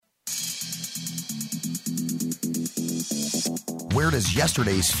Where does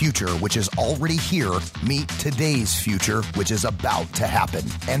yesterday's future, which is already here, meet today's future, which is about to happen,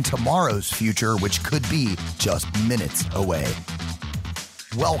 and tomorrow's future, which could be just minutes away?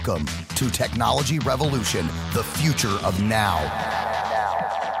 Welcome to Technology Revolution, the future of now,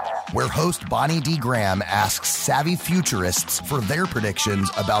 where host Bonnie D. Graham asks savvy futurists for their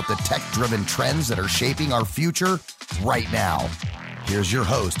predictions about the tech-driven trends that are shaping our future right now. Here's your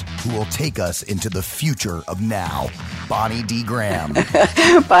host, who will take us into the future of now, Bonnie D. Graham.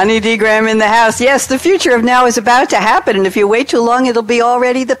 Bonnie D. Graham in the house. Yes, the future of now is about to happen, and if you wait too long, it'll be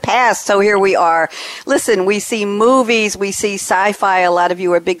already the past. So here we are. Listen, we see movies, we see sci-fi. A lot of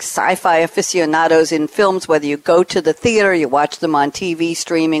you are big sci-fi aficionados in films, whether you go to the theater, you watch them on TV,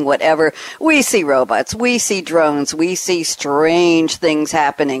 streaming, whatever. We see robots, we see drones, we see strange things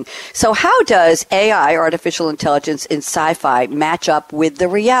happening. So how does AI, artificial intelligence, in sci-fi match up with the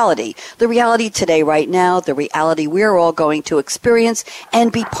reality? The reality today, right now, the reality we're all going to experience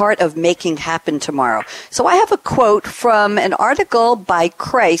and be part of making happen tomorrow. So I have a quote from an article by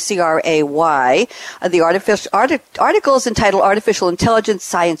Cray, C-R-A-Y. The article is entitled Artificial Intelligence,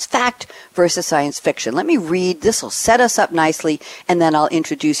 Science Fact versus Science Fiction. Let me read. This will set us up nicely, and then I'll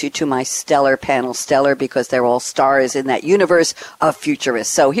introduce you to my stellar panel. Stellar because they're all stars in that universe of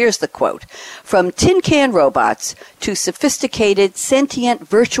futurists. So here's the quote. From tin can robots to sophisticated sentient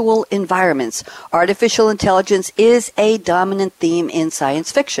virtual environments, artificial intelligence is a dominant theme in science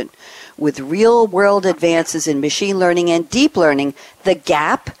fiction. With real-world advances in machine learning and deep learning, the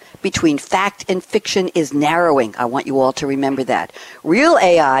gap between fact and fiction is narrowing. I want you all to remember that. Real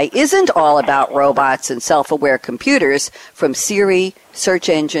AI isn't all about robots and self-aware computers. From Siri, search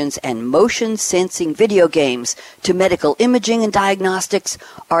engines, and motion-sensing video games to medical imaging and diagnostics,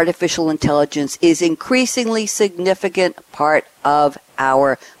 artificial intelligence is increasingly significant part of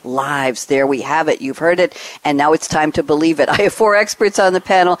our lives. There we have it. You've heard it, and now it's time to believe it. I have four experts on the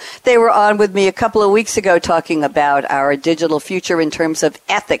panel. They were on with me a couple of weeks ago talking about our digital future in terms of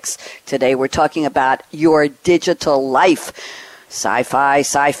ethics. Today we're talking about your digital life. Sci-fi,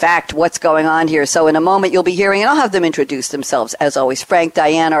 sci-fact, what's going on here? So in a moment you'll be hearing, and I'll have them introduce themselves. As always, Frank,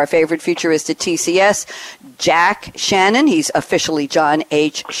 Diane, our favorite futurist at TCS. Jack Shannon, he's officially John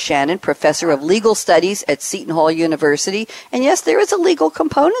H. Shannon, professor of legal studies at Seton University. And yes, there is a legal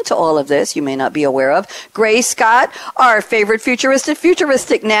component to all of this you may not be aware of. Gray Scott, our favorite futurist at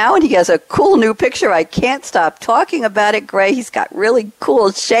Futuristic now, and he has a cool new picture. I can't stop talking about it. Gray, he's got really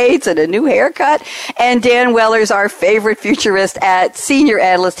cool shades and a new haircut. And Dan Weller's our favorite futurist at senior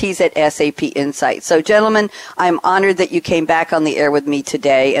analyst. He's at SAP Insight. So, gentlemen, I'm honored that you came back on the air with me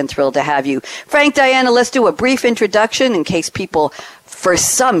today and thrilled to have you. Frank, Diana, let's do a brief introduction in case people, for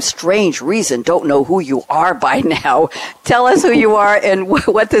some strange reason, don't know who you are by now. Tell us who you are and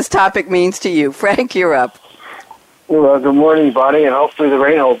what this topic means to you. Frank, you're up. Well, good morning, Bonnie, and hopefully the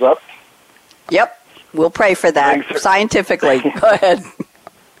rain holds up. Yep, we'll pray for that. Thanks. Scientifically. Go ahead.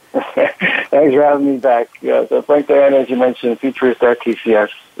 Thanks for having me back. So Frank, Diana, as you mentioned, futurist at TCS.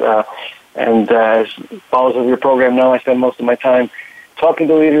 And as followers of your program know, I spend most of my time talking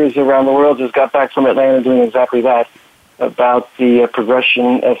to leaders around the world. Just got back from Atlanta doing exactly that, about the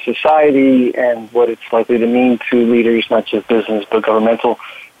progression of society and what it's likely to mean to leaders, not just business, but governmental.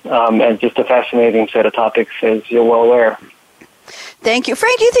 And just a fascinating set of topics, as you're well aware. Thank you.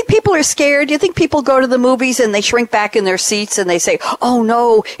 Frank, do you think people are scared? Do you think people go to the movies and they shrink back in their seats and they say, oh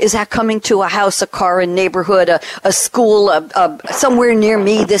no, is that coming to a house, a car, a neighborhood, a school, somewhere near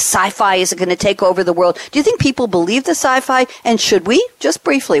me? This sci-fi is going to take over the world. Do you think people believe the sci-fi? And should we? Just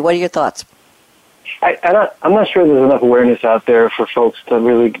briefly, what are your thoughts? I'm not sure there's enough awareness out there for folks to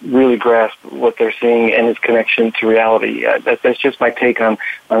really grasp what they're seeing and its connection to reality. That's just my take on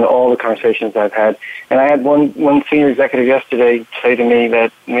all the conversations I've had. And I had one senior executive yesterday say to me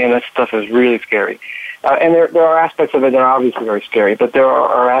that, man, that stuff is really scary. And there are aspects of it that are obviously very scary, but there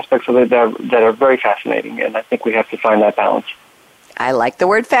are aspects of it that are very fascinating, and I think we have to find that balance. I like the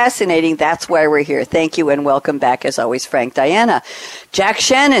word fascinating. That's why we're here. Thank you, and welcome back, as always, Frank, Diana. Jack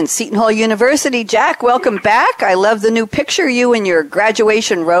Shannon, Seton University. Jack, welcome back. I love the new picture, you in your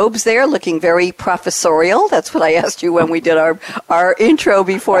graduation robes there, looking very professorial. That's what I asked you when we did our intro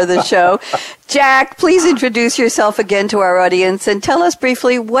before the show. Jack, please introduce yourself again to our audience and tell us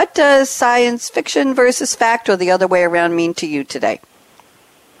briefly, what does science fiction versus fact, or the other way around, mean to you today?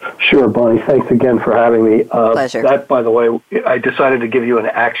 Sure, Bonnie. Thanks again for having me. Pleasure. That, by the way, I decided to give you an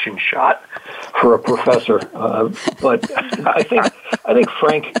action shot for a professor, but I think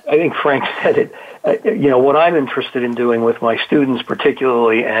Frank said it. What I'm interested in doing with my students,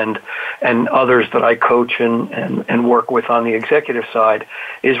 particularly, and others that I coach and work with on the executive side,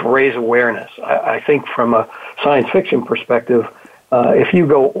 is raise awareness. I think from a science fiction perspective, if you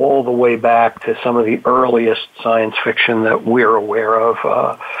go all the way back to some of the earliest science fiction that we're aware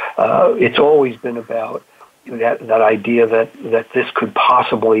of, it's always been about that idea that this could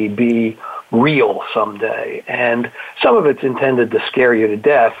possibly be real someday. And some of it's intended to scare you to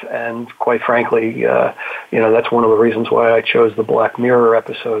death. And quite frankly, that's one of the reasons why I chose the Black Mirror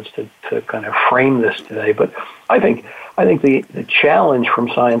episodes to kind of frame this today. But I think the challenge from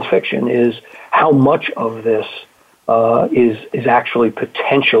science fiction is how much of this is actually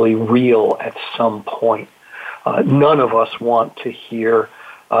potentially real at some point. None of us want to hear,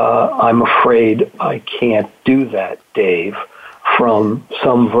 I'm afraid I can't do that, Dave, from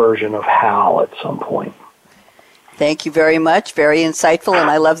some version of Hal at some point. Thank you very much. Very insightful, and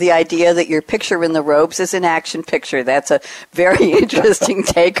I love the idea that your picture in the robes is an action picture. That's a very interesting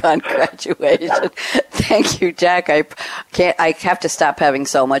take on graduation. Thank you, Jack. I have to stop having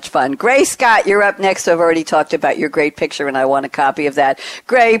so much fun. Gray Scott, you're up next. I've already talked about your great picture, and I want a copy of that.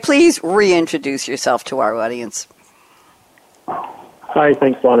 Gray, please reintroduce yourself to our audience. Hi,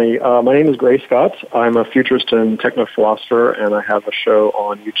 thanks, Bonnie. My name is Gray Scott. I'm a futurist and techno-philosopher, and I have a show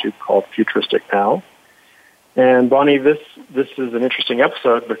on YouTube called Futuristic now. And Bonnie, this is an interesting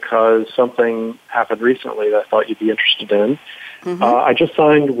episode because something happened recently that I thought you'd be interested in. Mm-hmm. I just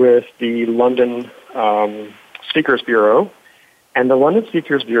signed with the London Speakers Bureau, and the London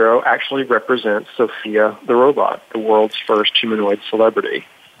Speakers Bureau actually represents Sophia the robot, the world's first humanoid celebrity.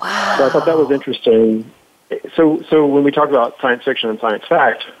 Wow. So I thought that was interesting. So when we talk about science fiction and science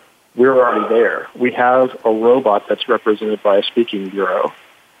fact, we're already there. We have a robot that's represented by a speaking bureau.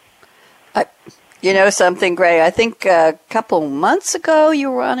 You know something, Gray? I think a couple months ago you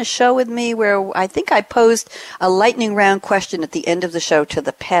were on a show with me where I think I posed a lightning round question at the end of the show to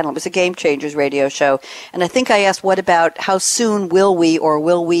the panel. It was a Game Changers radio show. And I think I asked, what about how soon will we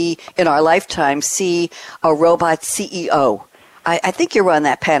in our lifetime see a robot CEO? I think you were on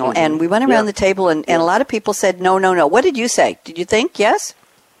that panel. Mm-hmm. And we went around the table and a lot of people said, no. What did you say? Did you think yes?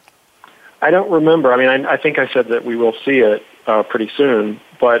 I don't remember. I mean, I think I said that we will see it pretty soon.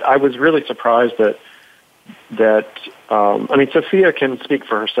 But I was really surprised that Sophia can speak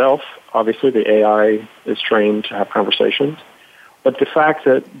for herself. Obviously, the AI is trained to have conversations. But the fact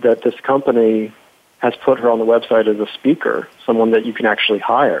that this company has put her on the website as a speaker, someone that you can actually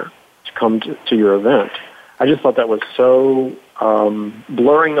hire to come to your event, I just thought that was so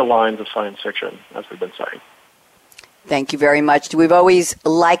blurring the lines of science fiction, as we've been saying. Thank you very much. We've always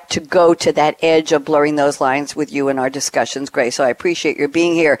liked to go to that edge of blurring those lines with you in our discussions, Gray, so I appreciate your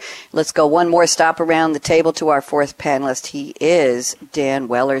being here. Let's go one more stop around the table to our fourth panelist. He is Dan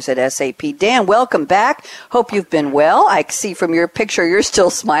Wellers at SAP. Dan, welcome back. Hope you've been well. I see from your picture you're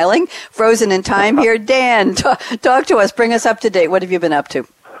still smiling, frozen in time here. Dan, talk to us. Bring us up to date. What have you been up to?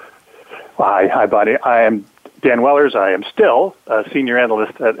 Hi, buddy. I am Dan Wellers. I am still a senior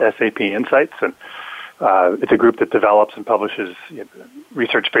analyst at SAP Insights, and it's a group that develops and publishes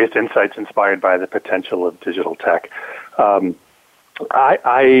research-based insights inspired by the potential of digital tech. We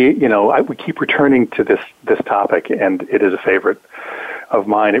keep returning to this topic, and it is a favorite of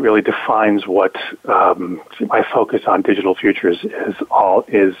mine. It really defines what my focus on digital futures is all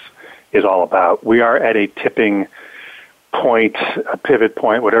about. We are at a tipping point, a pivot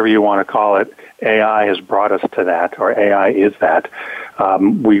point, whatever you want to call it. AI has brought us to that, or AI is that.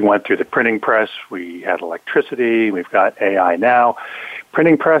 We went through the printing press. We had electricity. We've got AI now.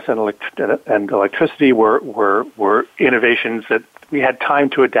 Printing press and electricity were innovations that we had time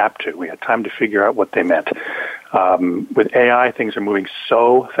to adapt to. We had time to figure out what they meant. With AI, things are moving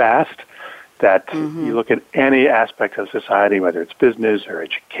so fast that you look at any aspect of society, whether it's business or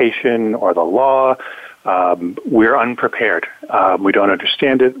education or the law, we're unprepared. We don't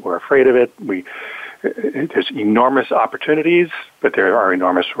understand it. We're afraid of it. There's enormous opportunities, but there are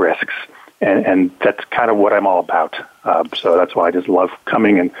enormous risks. And that's kind of what I'm all about. So that's why I just love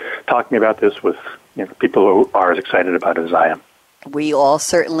coming and talking about this with people who are as excited about it as I am. We all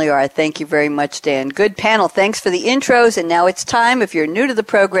certainly are. Thank you very much, Dan. Good panel. Thanks for the intros. And now it's time. If you're new to the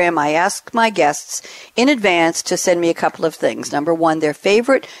program, I ask my guests in advance to send me a couple of things. Number one, their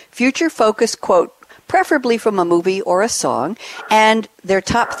favorite future-focused quote, preferably from a movie or a song, and their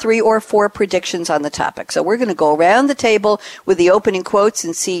top 3 or 4 predictions on the topic. So we're going to go around the table with the opening quotes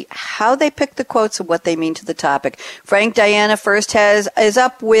and see how they pick the quotes and what they mean to the topic. Frank Diana first is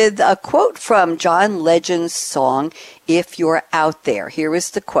up with a quote from John Legend's song, If You're Out There. Here is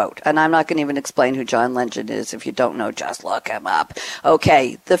the quote, and I'm not going to even explain who John Legend is. If you don't know, just look him up.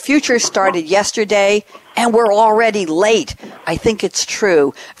 Okay, the future started yesterday, and we're already late. I think it's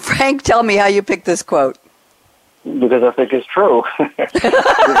true. Frank, tell me how you picked this quote. Because I think it's true.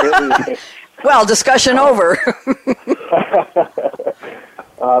 Well, discussion over.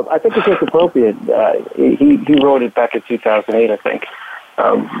 I think it's just appropriate. He wrote it back in 2008, I think.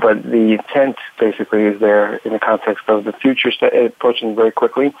 But the intent basically is there in the context of the future approaching very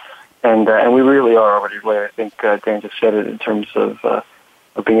quickly, and we really are already late. I think Dan just said it in terms of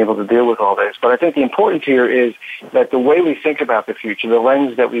being able to deal with all this. But I think the importance here is that the way we think about the future, the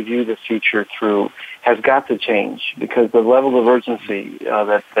lens that we view the future through, has got to change, because the level of urgency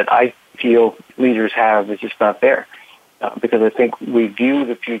that I feel leaders have is just not there. Because I think we view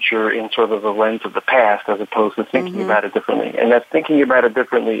the future in sort of the lens of the past as opposed to thinking about it differently. And that thinking about it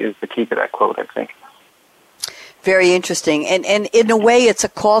differently is the key to that quote, I think. Very interesting. And in a way, it's a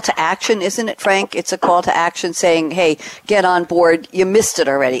call to action, isn't it, Frank? It's a call to action saying, hey, get on board. You missed it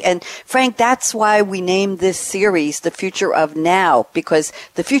already. And, Frank, that's why we named this series The Future of Now, because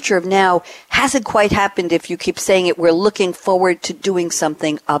the future of now hasn't quite happened. If you keep saying it, we're looking forward to doing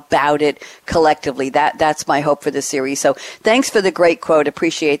something about it collectively. That's my hope for the series. So thanks for the great quote.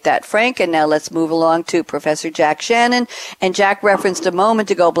 Appreciate that, Frank. And now let's move along to Professor Jack Shannon. And Jack referenced a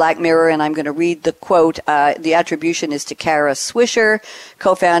moment ago Black Mirror, and I'm going to read the quote. The attribution is to Kara Swisher,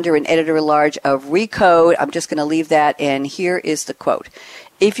 co-founder and editor-at-large of Recode. I'm just going to leave that, and here is the quote.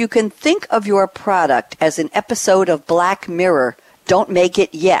 If you can think of your product as an episode of Black Mirror, don't make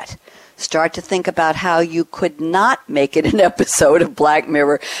it yet. Start to think about how you could not make it an episode of Black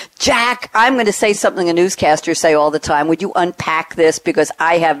Mirror. Jack, I'm going to say something a newscaster say all the time. Would you unpack this? Because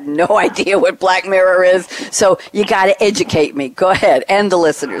I have no idea what Black Mirror is. So you got to educate me. Go ahead. And the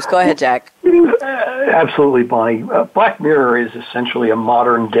listeners. Go ahead, Jack. Absolutely, Bonnie. Black Mirror is essentially a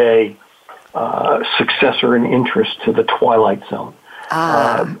modern-day successor in interest to the Twilight Zone.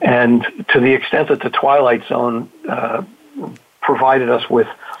 And to the extent that the Twilight Zone provided us with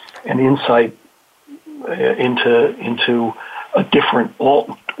an insight into a different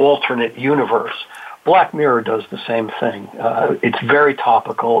alternate universe, Black Mirror does the same thing. It's very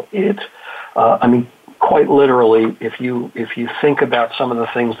topical. Quite literally, if you think about some of the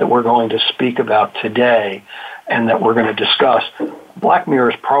things that we're going to speak about today and that we're going to discuss, Black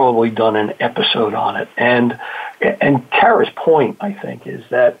Mirror has probably done an episode on it. And Kara's point, I think, is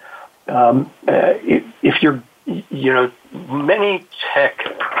that if you're, many tech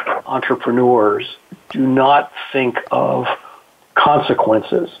entrepreneurs do not think of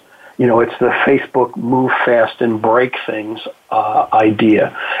consequences. It's the Facebook move fast and break things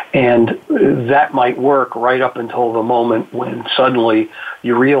idea. And that might work right up until the moment when suddenly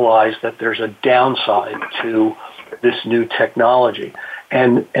you realize that there's a downside to this new technology.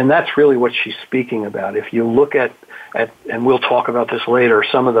 And that's really what she's speaking about. If you look at and we'll talk about this later,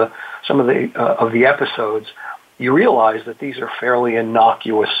 some of the episodes, you realize that these are fairly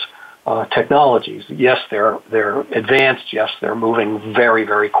innocuous technologies. Yes, they're advanced. Yes, they're moving very,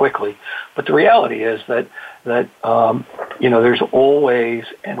 very quickly. But the reality is that there's always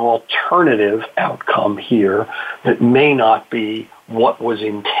an alternative outcome here that may not be what was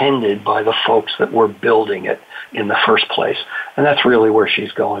intended by the folks that were building it in the first place. And that's really where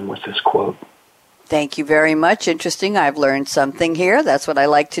she's going with this quote. Thank you very much. Interesting. I've learned something here. That's what I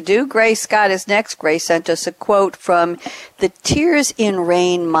like to do. Gray Scott is next. Gray sent us a quote from the Tears in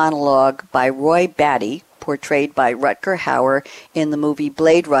Rain monologue by Roy Batty, portrayed by Rutger Hauer in the movie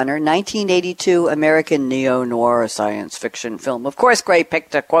Blade Runner, 1982 American neo-noir science fiction film. Of course, Gray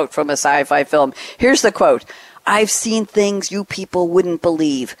picked a quote from a sci-fi film. Here's the quote. I've seen things you people wouldn't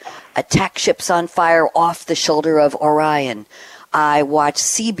believe. Attack ships on fire off the shoulder of Orion. I watch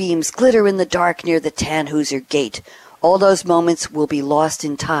sea-beams glitter in the dark near the Tannhäuser Gate. All those moments will be lost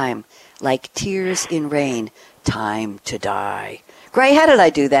in time, like tears in rain, time to die. Gray, how did I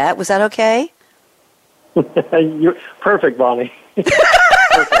do that? Was that okay? You're perfect, Bonnie.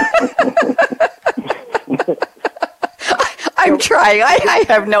 I'm trying. I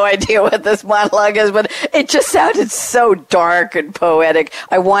have no idea what this monologue is, but it just sounded so dark and poetic.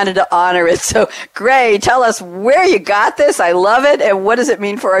 I wanted to honor it. So, Gray, tell us where you got this. I love it. And what does it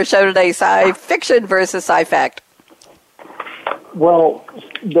mean for our show today, sci-fiction versus sci-fact? Well,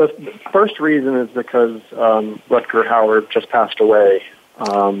 the first reason is because Rutger Hauer just passed away.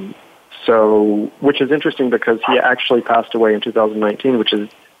 Which is interesting because he actually passed away in 2019, which is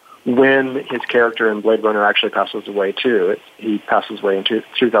when his character in Blade Runner actually passes away, too. He passes away in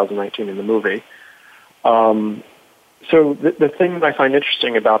 2019 in the movie. So the thing that I find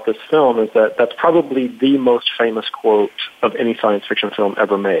interesting about this film is that that's probably the most famous quote of any science fiction film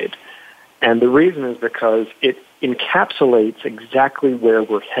ever made. And the reason is because it encapsulates exactly where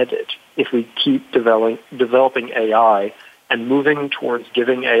we're headed if we keep developing AI and moving towards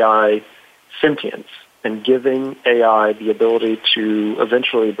giving AI sentience and giving AI the ability to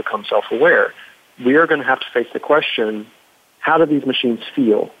eventually become self-aware. We are going to have to face the question, how do these machines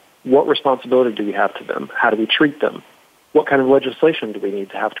feel? What responsibility do we have to them? How do we treat them? What kind of legislation do we need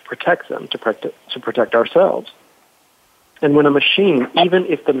to have to protect them, to protect ourselves? And when a machine, even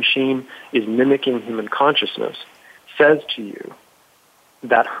if the machine is mimicking human consciousness, says to you,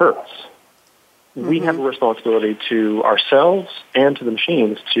 that hurts, we have a responsibility to ourselves and to the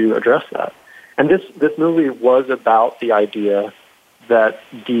machines to address that. And this movie was about the idea that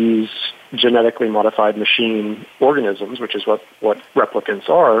these genetically modified machine organisms, which is what replicants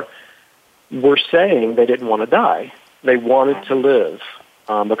are, were saying they didn't want to die. They wanted to live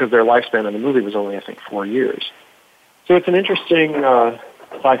because their lifespan in the movie was only, I think, 4 years. So it's an interesting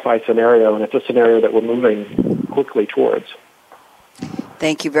sci-fi scenario, and it's a scenario that we're moving quickly towards.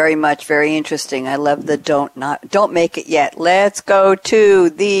 Thank you very much. Very interesting. I love the don't make it yet. Let's go to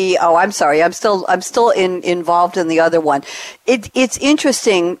the, I'm sorry. I'm still involved in the other one. It's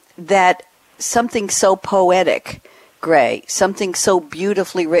interesting that something so poetic, Gray, something so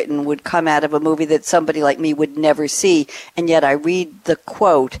beautifully written would come out of a movie that somebody like me would never see, and yet I read the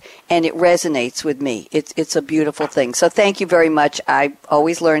quote and it resonates with me. It's a beautiful thing. So thank you very much. I'm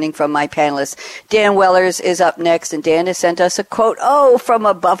always learning from my panelists. Dan Wellers is up next, and Dan has sent us a quote, from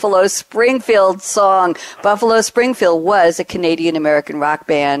a Buffalo Springfield song. Buffalo Springfield was a Canadian-American rock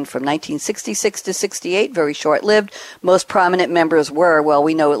band from 1966 to 68, very short-lived. Most prominent members were, well,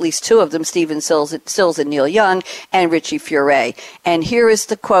 we know at least two of them, Stephen Stills and Neil Young, and Richie Furay. And here is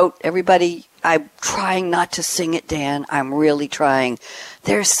the quote. Everybody, I'm trying not to sing it, Dan. I'm really trying.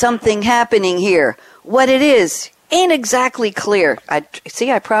 There's something happening here. What it is ain't exactly clear. I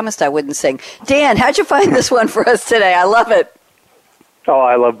promised I wouldn't sing. Dan, how'd you find this one for us today? I love it. Oh,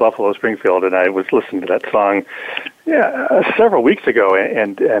 I love Buffalo Springfield, and I was listening to that song several weeks ago,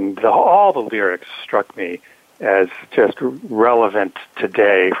 and all the lyrics struck me as just relevant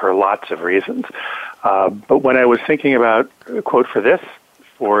today for lots of reasons. But when I was thinking about a quote for this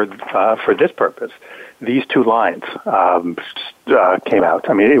purpose, these two lines came out.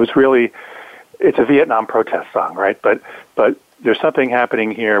 I mean, it's a Vietnam protest song, right? But there's something happening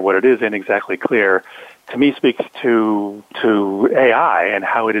here. What it is ain't exactly clear. To me, speaks to AI and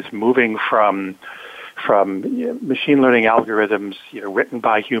how it is moving from machine learning algorithms, written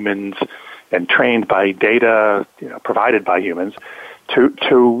by humans and trained by data, provided by humans,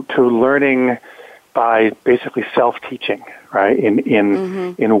 to learning by basically self-teaching, right?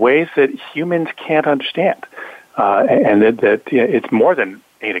 In ways that humans can't understand, and that it's more than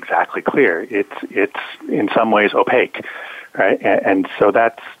ain't exactly clear. It's in some ways opaque, right? And so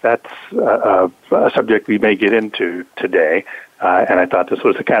that's a subject we may get into today. And I thought this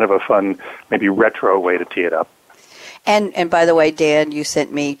was a kind of a fun, maybe retro way to tee it up. And by the way, Dan, you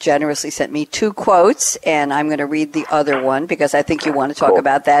generously sent me two quotes, and I'm going to read the other one because I think you want to talk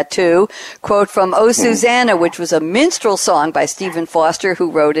about that too. Quote from "Oh Susanna," which was a minstrel song by Stephen Foster, who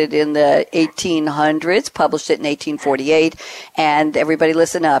wrote it in the 1800s, published it in 1848. And everybody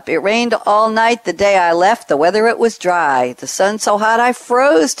listen up. It rained all night the day I left. The weather it was dry. The sun so hot I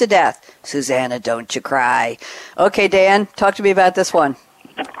froze to death. Susanna, don't you cry. Okay, Dan, talk to me about this one.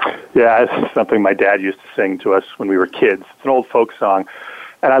 Yeah, it's something my dad used to sing to us when we were kids. It's an old folk song,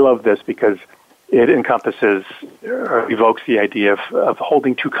 and I love this because it encompasses or evokes the idea of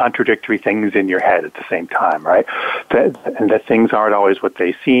holding two contradictory things in your head at the same time, right? And that things aren't always what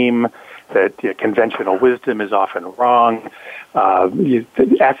they seem, that conventional wisdom is often wrong,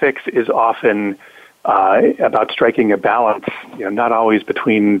 ethics is often about striking a balance, not always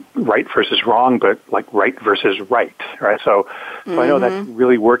between right versus wrong, but like right versus right? So I know that's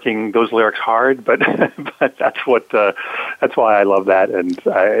really working those lyrics hard, but that's that's why I love that. And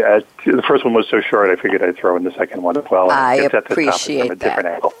the first one was so short, I figured I'd throw in the second one as well. I appreciate from a different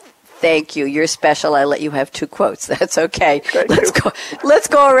angle. Thank you. You're special. I let you have two quotes. That's okay. Let's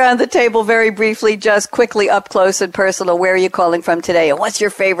go around the table very briefly, just quickly up close and personal. Where are you calling from today? And what's your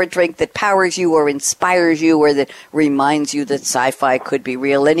favorite drink that powers you or inspires you or that reminds you that sci-fi could be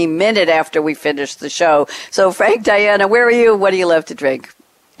real any minute after we finish the show? So Frank, Diana, where are you? What do you love to drink?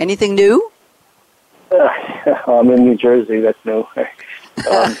 Anything new? I'm in New Jersey. That's new.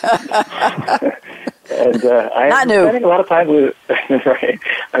 And I'm spending a lot of time with right.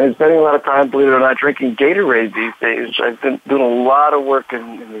 I'm spending a lot of time, believe it or not, drinking Gatorade these days. I've been doing a lot of work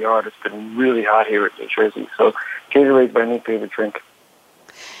in the yard. It's been really hot here in New Jersey, so Gatorade's my new favorite drink.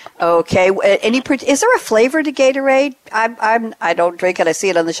 Okay. Is there a flavor to Gatorade? I don't drink it. I see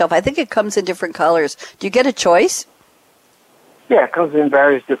it on the shelf. I think it comes in different colors. Do you get a choice? Yeah, it comes in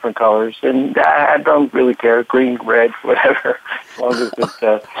various different colors, and I don't really care, green, red, whatever, as long as it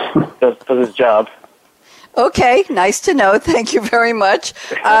does its job. Okay, nice to know. Thank you very much.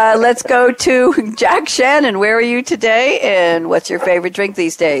 Let's go to Jack Shannon. Where are you today, and what's your favorite drink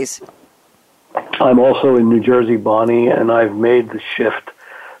these days? I'm also in New Jersey, Bonnie, and I've made the shift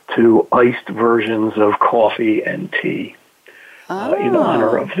to iced versions of coffee and tea in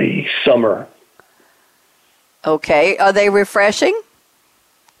honor of the summer. Okay, are they refreshing?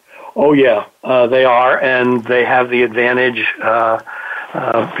 Oh, yeah, they are, and they have the advantage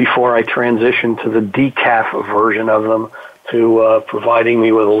before I transition to the decaf version of them to providing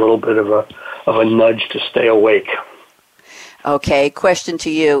me with a little bit of a nudge to stay awake. Okay, question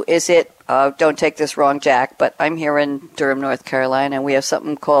to you. Is it, don't take this wrong, Jack, but I'm here in Durham, North Carolina, and we have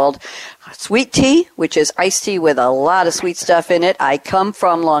something called sweet tea, which is iced tea with a lot of sweet stuff in it. I come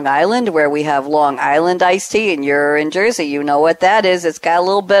from Long Island, where we have Long Island iced tea, and you're in Jersey. You know what that is. It's got a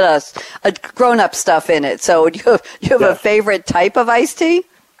little bit of grown-up stuff in it. So do you have a favorite type of iced tea?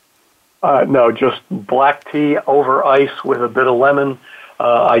 No, just black tea over ice with a bit of lemon.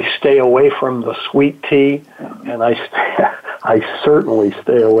 I stay away from the sweet tea, and I certainly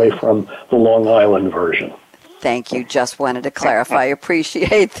stay away from the Long Island version. Thank you. Just wanted to clarify.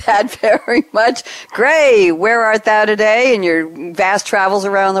 Appreciate that very much. Gray, where art thou today in your vast travels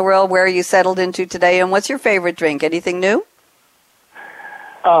around the world? Where are you settled into today, and what's your favorite drink? Anything new?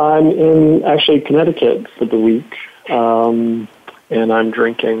 I'm in, actually, Connecticut for the week, and I'm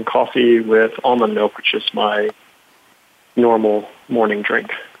drinking coffee with almond milk, which is my normal morning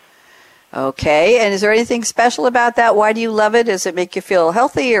drink. Okay, and is there anything special about that? Why do you love it? Does it make you feel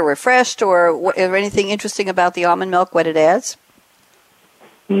healthy or refreshed, or is there anything interesting about the almond milk, what it adds?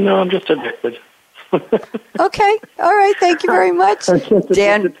 No, I'm just addicted. Okay, all right, thank you very much. I'm just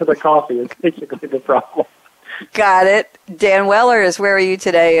addicted to the coffee. It's basically the problem. Got it. Dan Wellers, where are you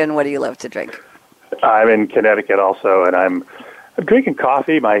today, and what do you love to drink? I'm in Connecticut also, and I'm drinking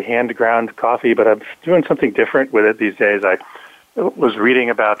coffee, my hand-ground coffee, but I'm doing something different with it these days. I was reading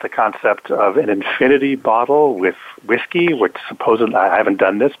about the concept of an infinity bottle with whiskey, which supposedly, I haven't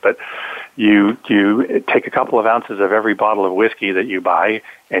done this, but you take a couple of ounces of every bottle of whiskey that you buy,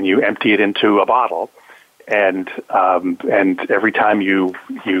 and you empty it into a bottle, and every time you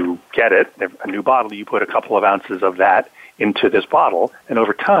get it, a new bottle, you put a couple of ounces of that into this bottle, and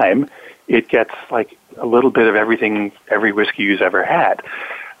over time, it gets like a little bit of everything, every whiskey you've ever had.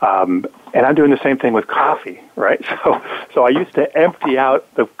 And I'm doing the same thing with coffee, right? So I used to empty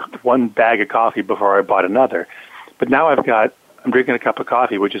out the one bag of coffee before I bought another. But now I'm drinking a cup of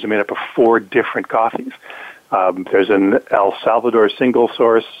coffee, which is made up of 4 different coffees. There's an El Salvador single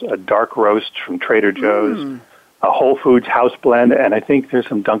source, a dark roast from Trader Joe's, a Whole Foods house blend, and I think there's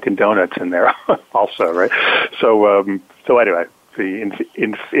some Dunkin' Donuts in there also, right? So anyway, the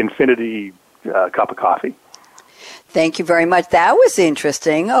infinity cup of coffee. Thank you very much. That was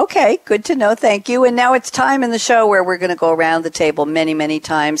interesting. Okay, good to know. Thank you. And now it's time in the show where we're going to go around the table many, many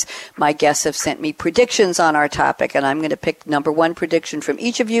times. My guests have sent me predictions on our topic, and I'm going to pick number 1 prediction from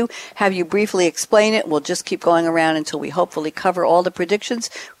each of you, have you briefly explain it. We'll just keep going around until we hopefully cover all the predictions.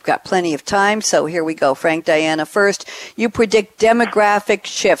 We've got plenty of time, so here we go. Frank, Diana, first, you predict demographic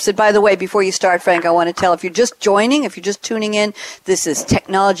shifts. And by the way, before you start, Frank, I want to tell, if you're just joining, if you're just tuning in, this is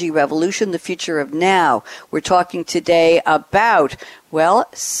Technology Revolution, the Future of Now. We're talking today about, well,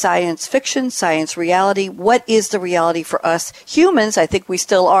 science fiction, science reality. What is the reality for us humans? I think we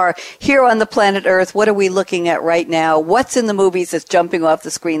still are here on the planet Earth. What are we looking at right now? What's in the movies that's jumping off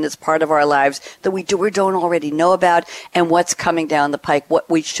the screen that's part of our lives that we do or don't already know about? And what's coming down the pike?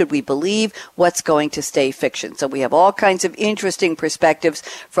 Should we believe? What's going to stay fiction? So we have all kinds of interesting perspectives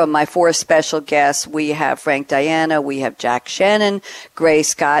from my 4 special guests. We have Frank Diana, we have Jack Shannon, Gray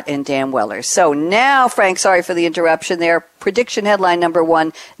Scott, and Dan Weller. So now, Frank, sorry for the interruption there. Prediction headline number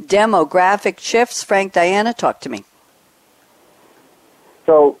 1, demographic shifts. Frank, Diana, talk to me.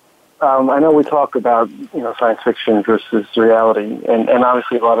 So I know we talk about science fiction versus reality, and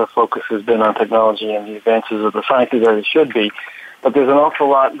obviously a lot of focus has been on technology and the advances of the sciences as it should be, but there's an awful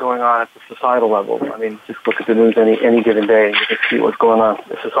lot going on at the societal level. I mean, just look at the news any given day, and you can see what's going on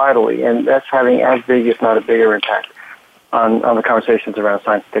societally, and that's having as big, if not a bigger impact on the conversations around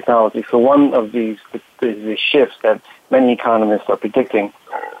science and technology. So one of the shifts that many economists are predicting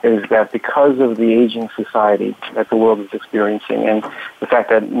is that because of the aging society that the world is experiencing, and the fact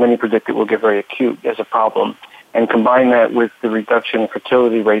that many predict it will get very acute as a problem, and combine that with the reduction in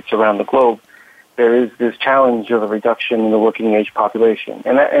fertility rates around the globe, there is this challenge of a reduction in the working age population.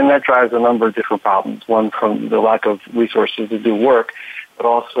 And that drives a number of different problems. One, from the lack of resources to do work, but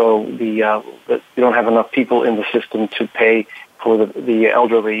also that you don't have enough people in the system to pay for the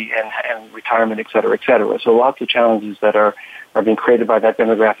elderly and retirement, et cetera, et cetera. So lots of challenges that are being created by that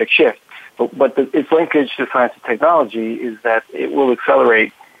demographic shift. But its linkage to science and technology is that it will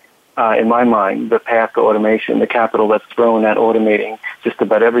accelerate, in my mind, the path to automation, the capital that's thrown at automating just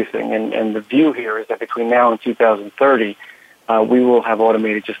about everything. And the view here is that between now and 2030, we will have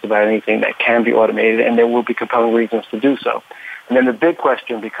automated just about anything that can be automated, and there will be compelling reasons to do so. And then the big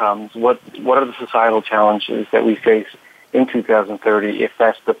question becomes, what are the societal challenges that we face in 2030 if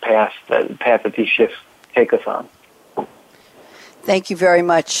that's the path that these shifts take us on? Thank you very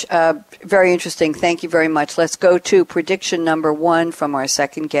much. Very interesting. Thank you very much. Let's go to prediction number 1 from our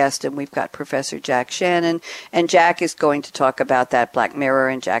second guest, and we've got Professor Jack Shannon. And Jack is going to talk about that Black Mirror.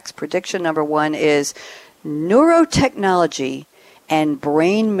 And Jack's prediction number 1 is neurotechnology and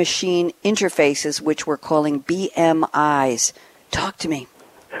brain-machine interfaces, which we're calling BMIs. Talk to me.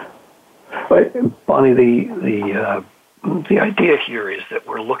 Bonnie, the idea here is that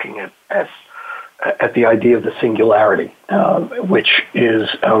we're looking at the idea of the singularity, which is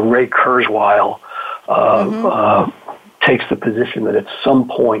Ray Kurzweil takes the position that at some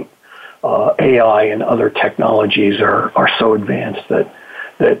point AI and other technologies are so advanced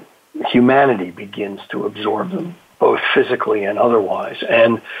that humanity begins to absorb them, both physically and otherwise.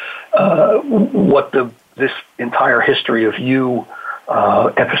 And what this entire History of You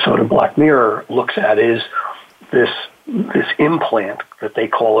episode of Black Mirror looks at is this implant that they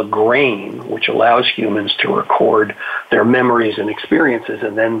call a grain, which allows humans to record their memories and experiences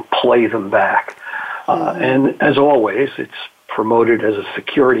and then play them back. And as always, it's promoted as a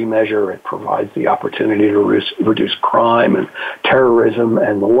security measure. It provides the opportunity to reduce crime and terrorism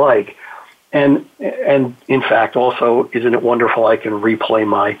and the like. And in fact, also, isn't it wonderful? I can replay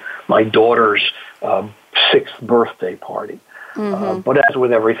my daughter's 6th birthday party. But as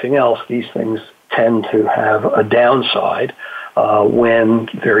with everything else, these things tend to have a downside when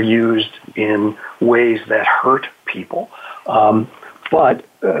they're used in ways that hurt people. But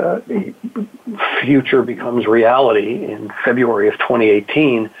future becomes reality. In February of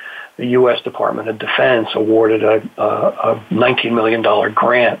 2018, the U.S. Department of Defense awarded a $19 million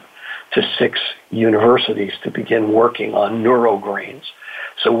grant to 6 universities to begin working on neurograins.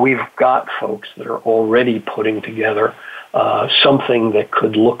 So we've got folks that are already putting together something that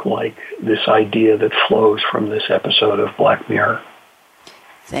could look like this idea that flows from this episode of Black Mirror.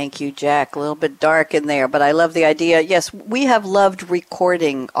 Thank you, Jack. A little bit dark in there, but I love the idea. Yes, we have loved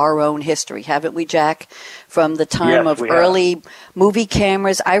recording our own history, haven't we, Jack? From the time of early movie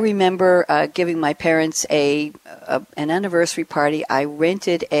cameras. I remember giving my parents an anniversary party. I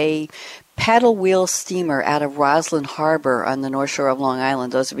rented a paddle wheel steamer out of Roslyn Harbor on the North Shore of Long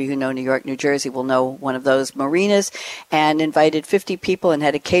Island. Those of you who know New York, New Jersey will know one of those marinas, and invited 50 people and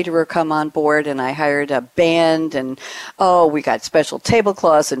had a caterer come on board, and I hired a band, and we got special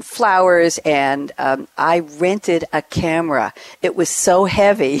tablecloths and flowers, and I rented a camera. It was so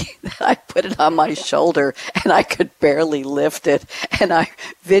heavy that I put it on my shoulder and I could barely lift it, and I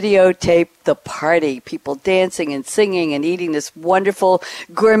videotaped the party, people dancing and singing and eating this wonderful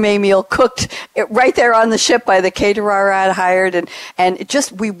gourmet meal cooked right there on the ship by the caterer I hired, and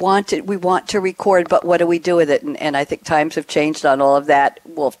just we want to record, but what do we do with it? And I think times have changed on all of that.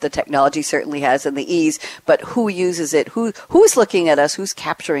 Well, the technology certainly has, and the ease, but who uses it? Who's looking at us? Who's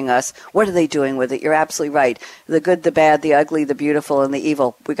capturing us? What are they doing with it? You're absolutely right. The good, the bad, the ugly, the beautiful, and the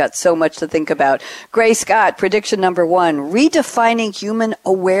evil. We got so much to think about. Gray Scott, prediction number 1, redefining human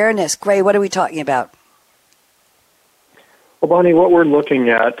awareness. Gray, what are we talking about? Well, Bonnie, what we're looking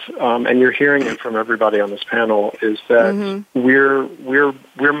at, and you're hearing it from everybody on this panel, is that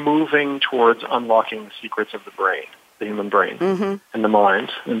we're moving towards unlocking the secrets of the brain, the human brain, and the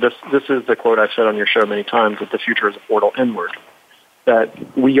mind. And this is the quote I've said on your show many times, that the future is a portal inward.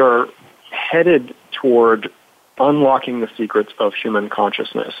 That we are headed toward unlocking the secrets of human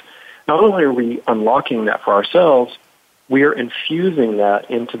consciousness. Not only are we unlocking that for ourselves, we are infusing that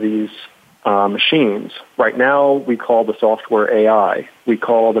into these machines. Right now, we call the software AI. We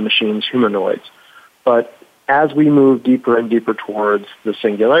call the machines humanoids. But as we move deeper and deeper towards the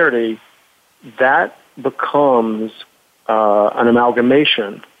singularity, that becomes an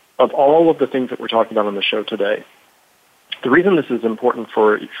amalgamation of all of the things that we're talking about on the show today. The reason this is important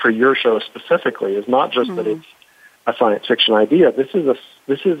for your show specifically is not just that it's a science fiction idea. This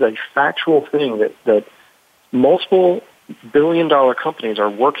is a factual thing that multiple billion-dollar companies are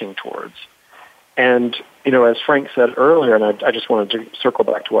working towards. And, as Frank said earlier, and I just wanted to circle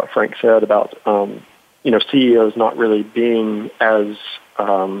back to what Frank said about, CEOs not really being as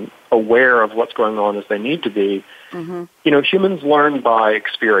aware of what's going on as they need to be. Humans learn by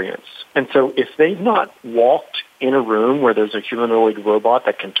experience. And so if they've not walked in a room where there's a humanoid robot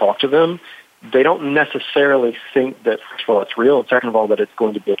that can talk to them, they don't necessarily think that, first of all, it's real, and second of all, that it's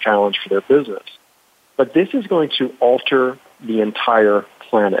going to be a challenge for their business. But this is going to alter the entire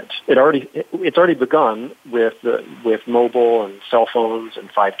planet. It's already begun with mobile and cell phones, and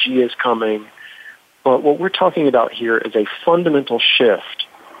 5G is coming. But what we're talking about here is a fundamental shift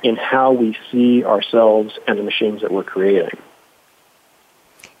in how we see ourselves and the machines that we're creating.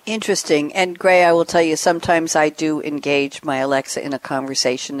 Interesting. And Gray, I will tell you, sometimes I do engage my Alexa in a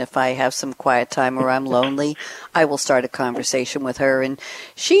conversation. If I have some quiet time or I'm lonely, I will start a conversation with her. And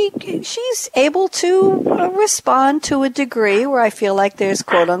she's able to respond to a degree where I feel like there's,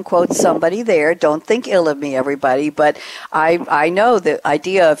 quote unquote, somebody there. Don't think ill of me, everybody. But I know the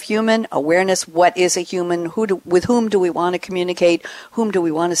idea of human awareness. What is a human? With whom do we want to communicate? Whom do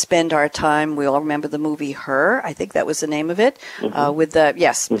we want to spend our time? We all remember the movie Her. I think that was the name of it.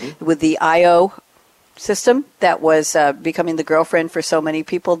 With the I.O. system that was becoming the girlfriend for so many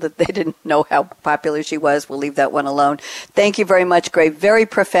people that they didn't know how popular she was. We'll leave that one alone. Thank you very much, Gray. Very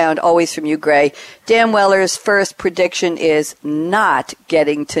profound, always from you, Gray. Dan Weller's first prediction is not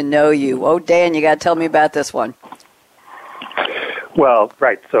getting to know you. Oh, Dan, you got to tell me about this one. Well,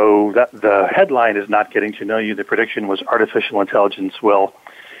 right. So the headline is not getting to know you. The prediction was artificial intelligence will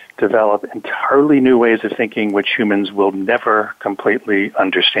develop entirely new ways of thinking which humans will never completely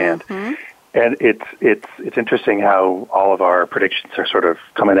understand. Mm-hmm. And it's interesting how all of our predictions are sort of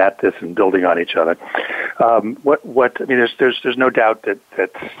coming at this and building on each other. I mean, there's no doubt that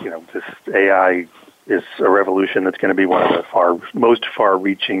this AI is a revolution that's going to be one of the most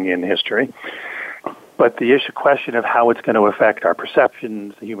far-reaching in history. But the question of how it's going to affect our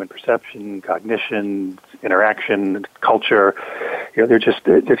perceptions, the human perception, cognition, interaction, culture, they're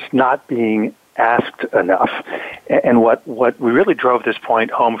just not being asked enough. And what we really drove this point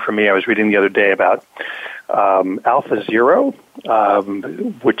home for me, I was reading the other day about Alpha Zero,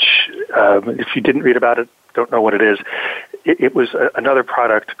 which if you didn't read about it, don't know what it is. It was another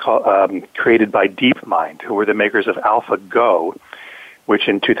product created by DeepMind, who were the makers of AlphaGo, which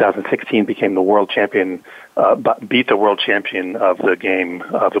in 2016 became the world champion, beat the world champion of the game,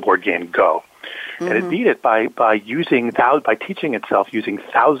 of the board game Go. Mm-hmm. And it beat it by teaching itself using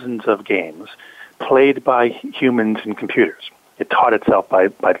thousands of games played by humans and computers. It taught itself by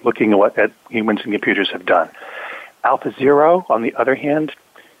looking at what humans and computers have done. Alpha Zero, on the other hand,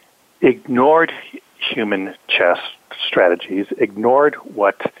 ignored human chess strategies, ignored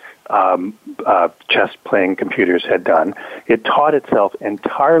what chess-playing computers had done. It taught itself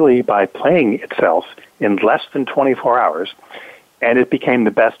entirely by playing itself in less than 24 hours, and it became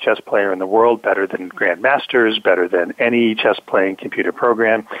the best chess player in the world, better than grandmasters, better than any chess-playing computer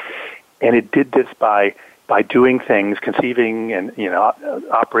program. And it did this by doing things, conceiving and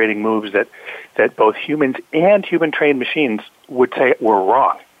operating moves that both humans and human-trained machines would say were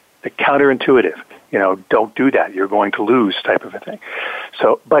wrong. They're counterintuitive. Don't do that. You're going to lose type of a thing.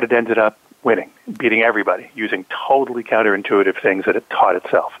 But it ended up winning, beating everybody, using totally counterintuitive things that it taught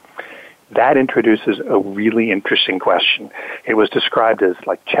itself. That introduces a really interesting question. It was described as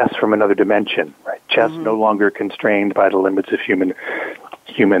like chess from another dimension, right? Chess no longer constrained by the limits of human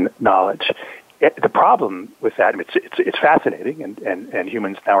knowledge. The problem with that, it's fascinating, and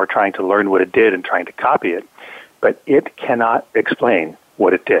humans now are trying to learn what it did and trying to copy it, but it cannot explain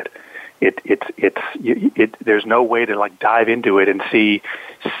what it did. There's no way to dive into it and see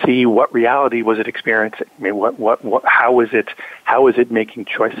what reality was it experiencing. I mean, how is it making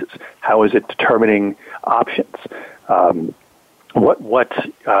choices? How is it determining options? And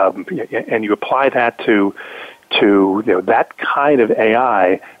you apply that to that kind of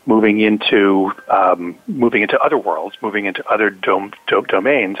AI moving into other worlds, moving into other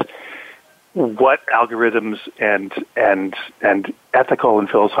domains. What algorithms and ethical and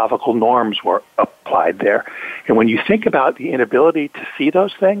philosophical norms were applied there. And when you think about the inability to see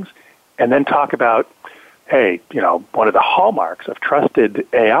those things and then talk about, hey, one of the hallmarks of trusted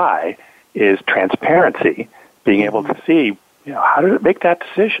AI is transparency, being able to see, how did it make that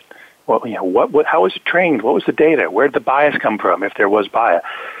decision? Well, how was it trained? What was the data? Where did the bias come from, if there was bias?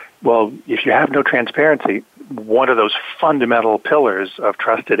 Well, if you have no transparency, one of those fundamental pillars of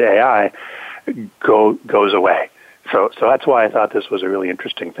trusted AI goes away. So that's why I thought this was a really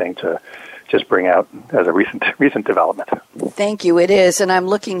interesting thing to just bring out as a recent development. Thank you. It is. And I'm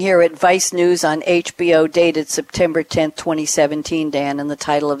looking here at Vice News on HBO dated September 10th, 2017, Dan, and the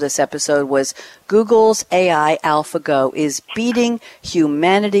title of this episode was Google's AI AlphaGo is beating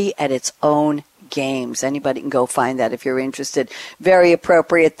humanity at its own games. Anybody can go find that if you're interested. Very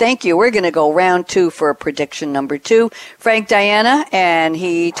appropriate. Thank you. We're going to go round two for prediction number 2. Frank Diana, and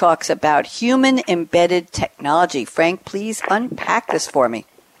he talks about human embedded technology. Frank, please unpack this for me.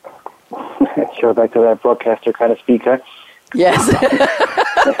 Sure, back to that broadcaster kind of speaker. Yes.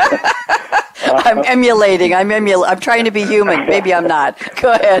 I'm emulating. I'm trying to be human. Maybe I'm not.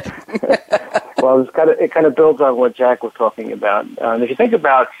 Go ahead. Well, it kind of builds on what Jack was talking about. If you think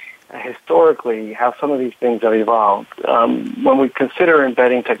about historically how some of these things have evolved, when we consider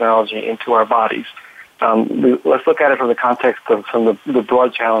embedding technology into our bodies, let's look at it from the context of some of the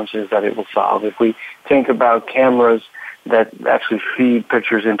broad challenges that it will solve. If we think about cameras that actually feed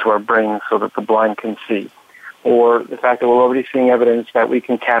pictures into our brains so that the blind can see, or the fact that we're already seeing evidence that we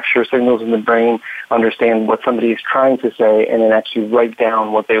can capture signals in the brain, understand what somebody is trying to say, and then actually write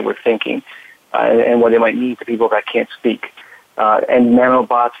down what they were thinking and what they might mean to people that can't speak. And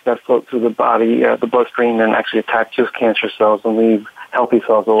nanobots that float through the body, the bloodstream, and actually attack just cancer cells and leave healthy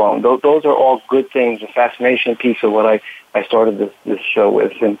cells alone. Those are all good things, a fascination piece of what I started this show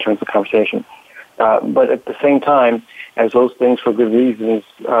with in terms of conversation. But at the same time, as those things for good reasons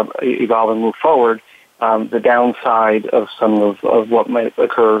evolve and move forward, the downside of some of what might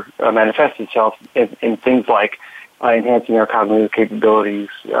occur manifests itself in things like enhancing our cognitive capabilities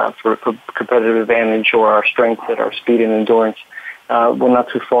for competitive advantage, or our strength at our speed and endurance. We're not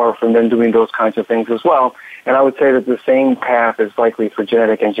too far from them doing those kinds of things as well. And I would say that the same path is likely for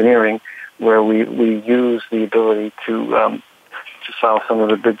genetic engineering, where we use the ability to solve some of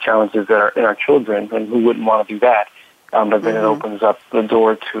the big challenges that are in our children, and who wouldn't want to do that? But then it opens up the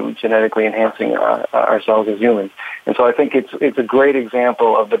door to genetically enhancing ourselves as humans. And so I think it's a great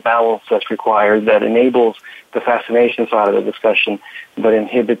example of the balance that's required, that enables the fascination side of the discussion, but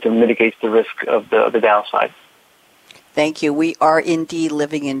inhibits and mitigates the risk of the downside. Thank you. We are indeed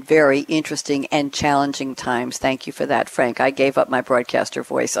living in very interesting and challenging times. Thank you for that, Frank. I gave up my broadcaster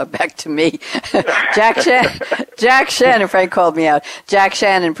voice. Back to me. Jack Shannon, Frank called me out. Jack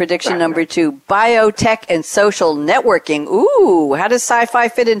Shannon, prediction number 2, biotech and social networking. Ooh, how does sci-fi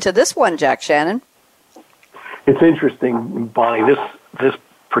fit into this one, Jack Shannon? It's interesting, Bonnie. This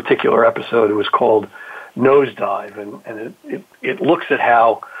particular episode was called Nosedive, and it looks at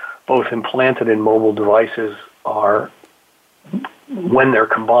how both implanted and mobile devices are, when they're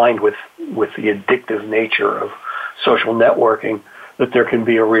combined with the addictive nature of social networking, that there can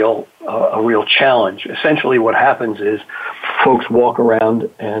be a real challenge. Essentially, what happens is folks walk around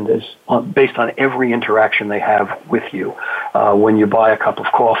and based on every interaction they have with you. When you buy a cup of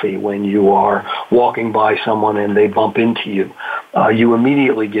coffee, when you are walking by someone and they bump into you, you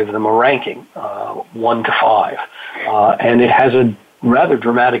immediately give them a ranking, 1 to 5, and it has a rather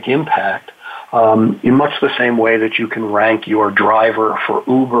dramatic impact. In much the same way that you can rank your driver for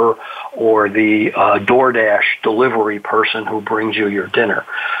Uber or the DoorDash delivery person who brings you your dinner,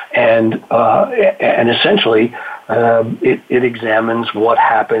 and essentially it examines what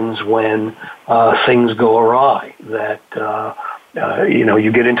happens when things go awry. That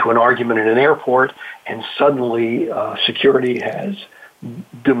you get into an argument in an airport, and suddenly security has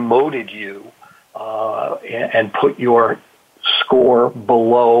demoted you and put your score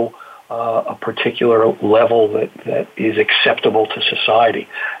below a particular level that is acceptable to society.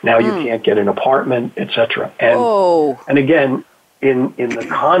 Now you can't get an apartment, etc. And again, in the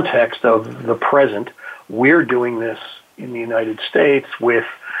context of the present, we're doing this in the United States with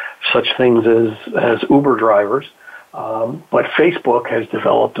such things as Uber drivers, but Facebook has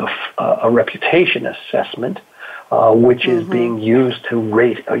developed a reputation assessment, which is being used to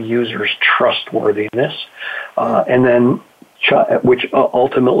rate a user's trustworthiness, and then which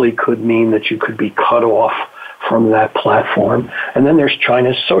ultimately could mean that you could be cut off from that platform. And then there's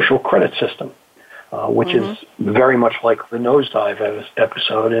China's social credit system, which is very much like the Nosedive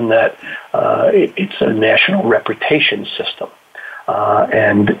episode in that it's a national reputation system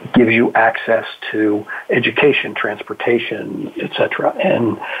and gives you access to education, transportation, etc.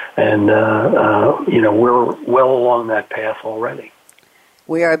 And we're well along that path already.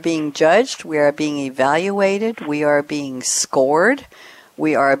 We are being judged. We are being evaluated. We are being scored.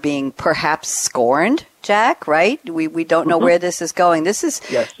 We are being perhaps scorned, Jack, right? We don't know where this is going.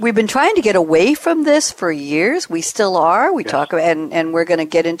 We've been trying to get away from this for years. We still are. We talk about, and we're going to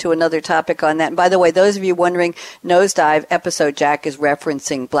get into another topic on that. And by the way, those of you wondering, Nosedive episode, Jack is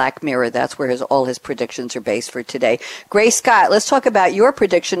referencing Black Mirror. That's where all his predictions are based for today. Grace Scott, let's talk about your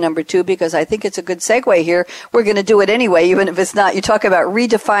prediction number 2, because I think it's a good segue here. We're going to do it anyway, even if it's not. You talk about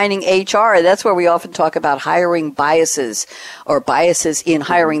redefining HR. That's where we often talk about hiring biases, or biases in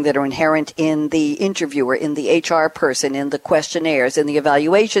hiring that are inherent in the interviewer, in the HR person, in the questionnaires, in the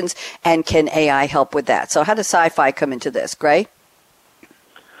evaluations, and can AI help with that? So how does sci-fi come into this, Gray?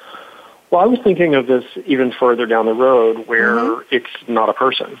 Well, I was thinking of this even further down the road where it's not a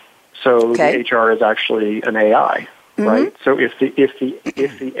person. So the HR is actually an AI. right? So if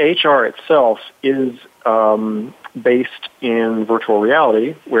the HR itself is based in virtual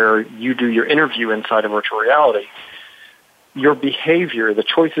reality, where you do your interview inside of virtual reality, your behavior, the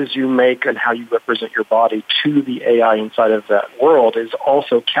choices you make and how you represent your body to the AI inside of that world is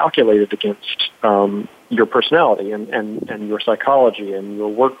also calculated against your personality and your psychology and your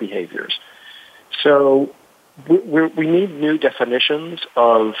work behaviors. So we need new definitions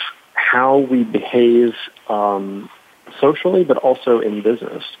of how we behave socially, but also in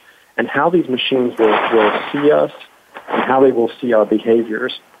business, and how these machines will see us and how they will see our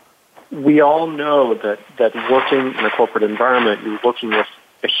behaviors. We all know that working in a corporate environment, you're working with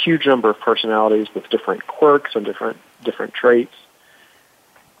a huge number of personalities with different quirks and different traits.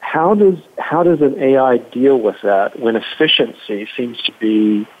 How does an AI deal with that when efficiency seems to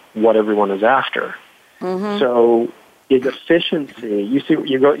be what everyone is after? Mm-hmm. So is efficiency, you see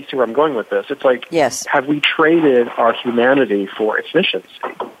where I'm going with this. It's like, yes. Have we traded our humanity for efficiency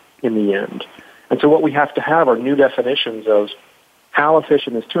in the end? And so what we have to have are new definitions of how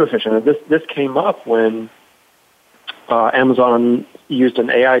efficient is too efficient. And this came up when Amazon used an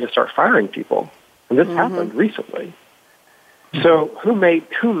AI to start firing people. And this happened recently. So who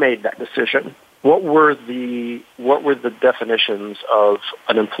made that decision? What were the definitions of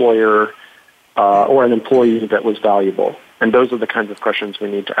an employer or an employee that was valuable? And those are the kinds of questions we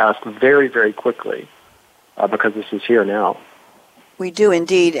need to ask very, very quickly because this is here now. We do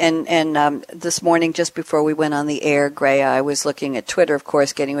indeed, and this morning, just before we went on the air, Gray, I was looking at Twitter, of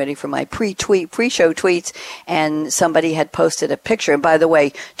course, getting ready for my pre-show tweets, and somebody had posted a picture. And by the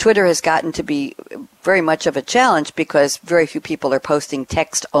way, Twitter has gotten to be very much of a challenge because very few people are posting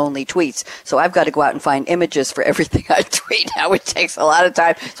text-only tweets. So I've got to go out and find images for everything I tweet now, which takes a lot of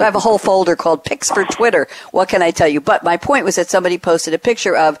time. So I have a whole folder called Pics for Twitter. What can I tell you? But my point was that somebody posted a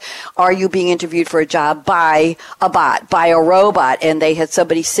picture of, are you being interviewed for a job by a bot, by a robot? And they had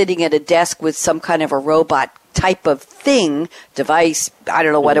somebody sitting at a desk with some kind of a robot type of thing, device, I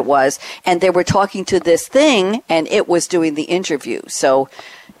don't know what it was, and they were talking to this thing, and it was doing the interview. So,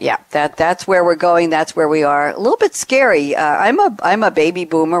 yeah, that's where we're going. That's where we are. A little bit scary. I'm a baby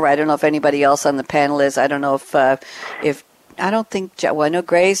boomer. I don't know if anybody else on the panel is. I don't know if I don't think. Well, I know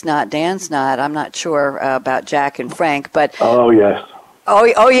Gray's not. Dan's not. I'm not sure about Jack and Frank, but oh yes.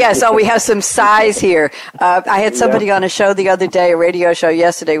 Oh yes. Oh, we have some size here. I had somebody on a show the other day, a radio show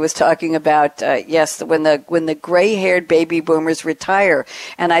yesterday, was talking about when the gray-haired baby boomers retire,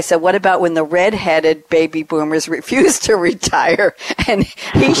 and I said, what about when the red-headed baby boomers refuse to retire? And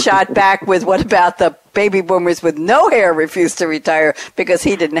he shot back with, what about the baby boomers with no hair refused to retire because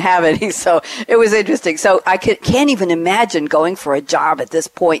he didn't have any. So it was interesting. So I can't even imagine going for a job at this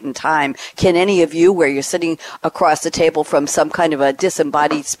point in time. Can any of you, where you're sitting across the table from some kind of a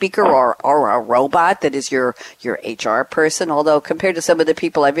disembodied speaker or a robot that is your HR person? Although compared to some of the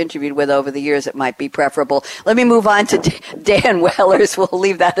people I've interviewed with over the years, it might be preferable. Let me move on to Dan Wellers. We'll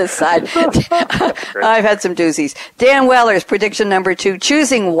leave that aside. I've had some doozies. Dan Wellers, prediction number 2,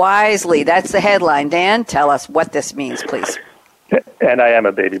 choosing wisely. That's the headline. Dan, tell us what this means, please. And I am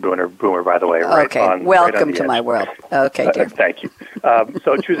a baby boomer, by the way. Right okay, on, welcome right to my world. Okay, dear. Thank you.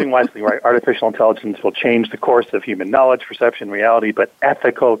 So choosing wisely, right? Artificial intelligence will change the course of human knowledge, perception, reality, but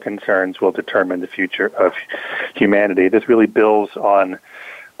ethical concerns will determine the future of humanity. This really builds on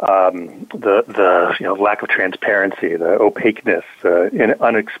the lack of transparency, the opaqueness, and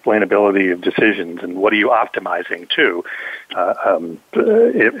unexplainability of decisions, and what are you optimizing to?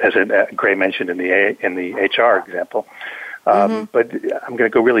 As Gray mentioned in the HR example. But I'm going to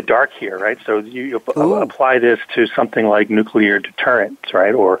go really dark here, right? So you apply this to something like nuclear deterrence,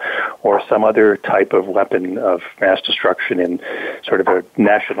 right, or some other type of weapon of mass destruction in sort of a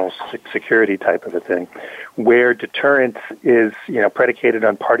national security type of a thing, where deterrence is predicated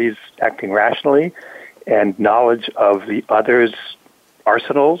on parties acting rationally and knowledge of the other's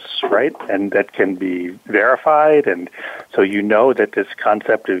arsenals, right, and that can be verified, and so that this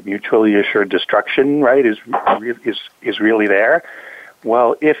concept of mutually assured destruction, right, is really there.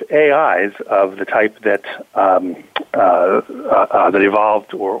 Well, if AIs of the type that that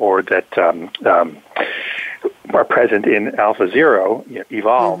evolved or that are present in AlphaZero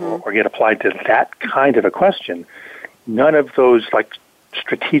evolve or get applied to that kind of a question, none of those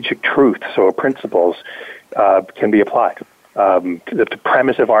strategic truths or principles can be applied. The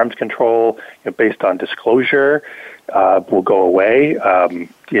premise of arms control, based on disclosure, will go away. And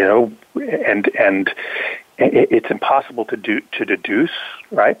it's impossible to deduce,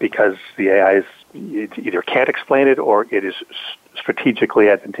 right? Because the AI either can't explain it or it is strategically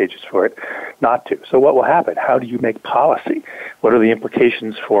advantageous for it not to. So what will happen? How do you make policy? What are the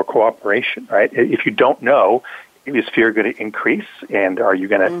implications for cooperation, right? If you don't know, is fear going to increase, and are you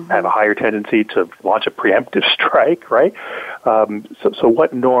going to have a higher tendency to launch a preemptive strike, right? So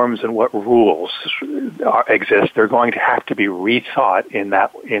what norms and what rules exist? They're going to have to be rethought in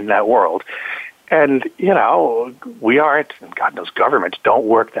that world. And, we aren't, and God knows governments don't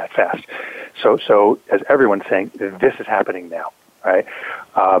work that fast. So as everyone's saying, this is happening now, right?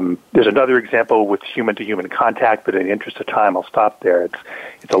 There's another example with human-to-human contact, but in the interest of time, I'll stop there.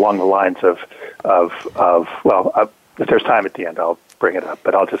 It's along the lines of if there's time at the end, I'll bring it up,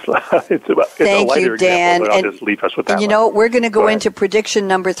 but I'll just, it's a lighter example, but I'll just leave us with that. And we're going to go into prediction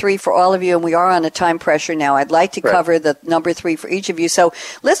number 3 for all of you, and we are on a time pressure now. I'd like to cover the number 3 for each of you. So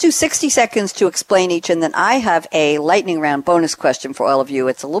let's do 60 seconds to explain each, and then I have a lightning round bonus question for all of you.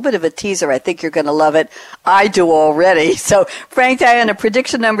 It's a little bit of a teaser. I think you're going to love it. I do already. So Frank, Diana,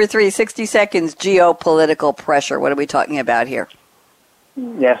 prediction number 3, 60 seconds, geopolitical pressure. What are we talking about here?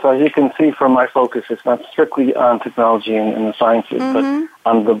 Yeah, so as you can see from my focus, it's not strictly on technology and the sciences, but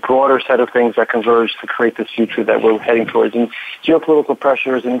on the broader set of things that converge to create this future that we're heading towards. And geopolitical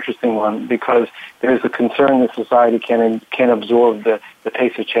pressure is an interesting one because there's a concern that society can absorb the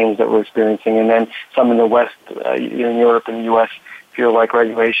pace of change that we're experiencing. And then some in the West, in Europe and the U.S., feel like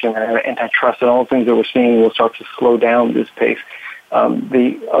regulation and antitrust and all the things that we're seeing will start to slow down this pace.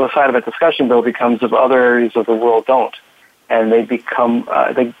 The other side of that discussion, though, becomes if other areas of the world don't. And they they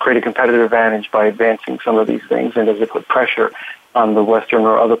create a competitive advantage by advancing some of these things, and does it put pressure on the Western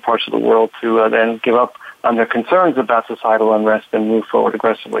or other parts of the world to then give up on their concerns about societal unrest and move forward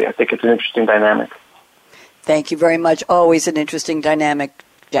aggressively? I think it's an interesting dynamic. Thank you very much. Always an interesting dynamic.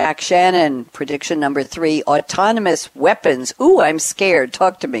 Jack Shannon, prediction number 3, autonomous weapons. Ooh, I'm scared.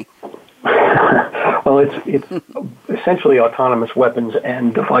 Talk to me. Well, it's essentially autonomous weapons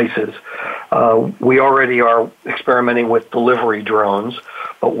and devices. We already are experimenting with delivery drones,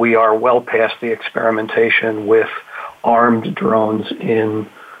 but we are well past the experimentation with armed drones in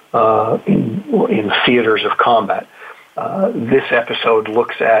theaters of combat. This episode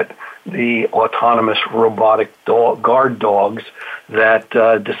looks at the autonomous robotic guard dogs that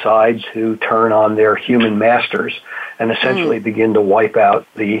decide to turn on their human masters and essentially begin to wipe out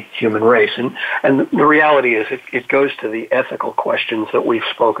the human race. And the reality is it goes to the ethical questions that we've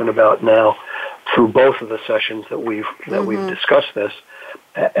spoken about now through both of the sessions that we've discussed this.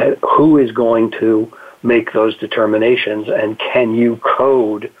 Who is going to make those determinations, and can you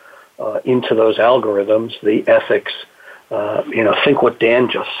code into those algorithms the ethics? Think what Dan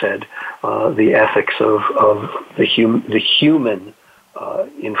just said, the ethics of the human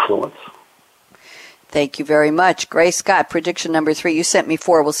influence. Thank you very much. Grace Scott, prediction number 3. You sent me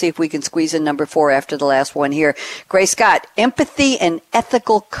 4. We'll see if we can squeeze in number 4 after the last one here. Grace Scott, empathy and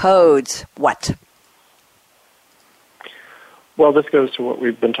ethical codes. What? Well, this goes to what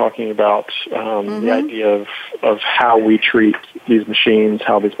we've been talking about, the idea of how we treat these machines,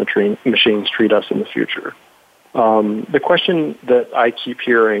 how these machines treat us in the future. The question that I keep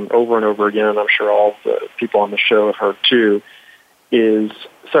hearing over and over again, and I'm sure all the people on the show have heard too, is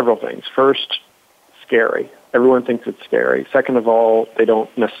several things. First, scary. Everyone thinks it's scary. Second of all, they don't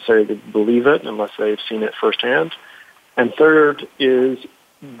necessarily believe it unless they've seen it firsthand. And third is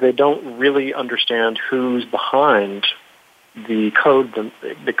they don't really understand who's behind the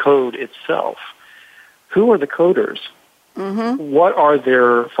code itself. Who are the coders? What are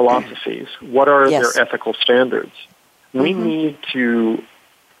their philosophies? What are their ethical standards? We need to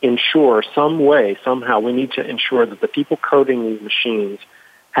ensure somehow, we need to ensure that the people coding these machines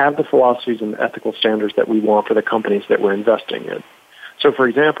have the philosophies and the ethical standards that we want for the companies that we're investing in. So, for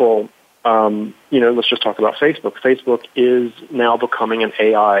example, let's just talk about Facebook. Facebook is now becoming an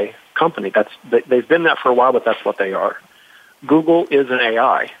AI company. They've been that for a while, but that's what they are. Google is an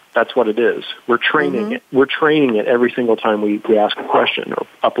AI. That's what it is. We're training it. We're training it every single time we ask a question or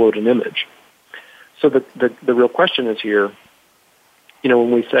upload an image. So the real question is here,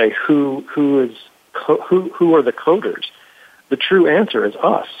 when we say who are the coders, the true answer is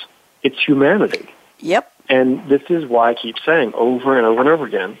us. It's humanity. Yep. And this is why I keep saying over and over and over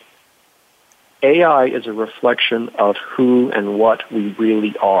again, AI is a reflection of who and what we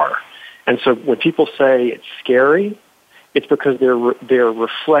really are. And so when people say it's scary, it's because they're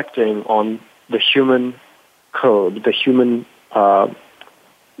reflecting on the human code, the human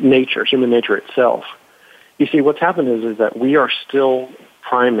nature itself. You see, what's happened is that we are still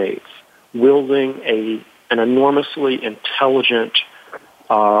primates wielding an enormously intelligent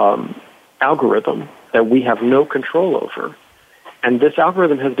algorithm that we have no control over. And this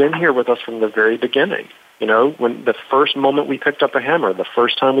algorithm has been here with us from the very beginning. When the first moment we picked up a hammer, the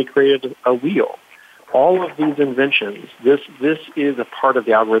first time we created a wheel, all of these inventions, this is a part of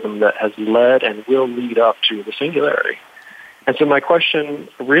the algorithm that has led and will lead up to the singularity. And so my question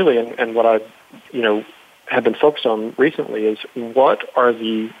really, and what I, have been focused on recently is what are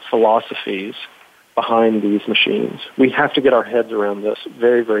the philosophies behind these machines? We have to get our heads around this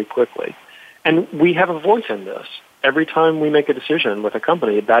very, very quickly. And we have a voice in this. Every time we make a decision with a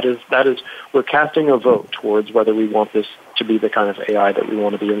company, that is, we're casting a vote towards whether we want this to be the kind of AI that we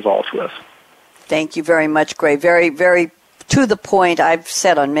want to be involved with. Thank you very much, Gray. Very, very to the point. I've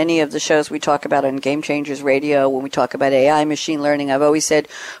said on many of the shows we talk about on Game Changers Radio, when we talk about AI, machine learning, I've always said,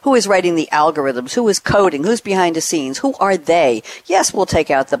 who is writing the algorithms? Who is coding? Who's behind the scenes? Who are they? Yes, we'll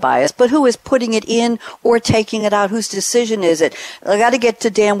take out the bias, but who is putting it in or taking it out? Whose decision is it? I got to get to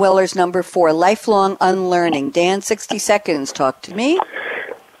Dan Weller's number 4, lifelong unlearning. Dan, 60 seconds. Talk to me.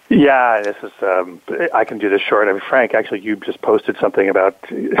 Yeah, this is. I can do this short. I mean, Frank, actually, you just posted something about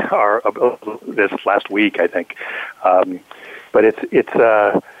this last week, I think. But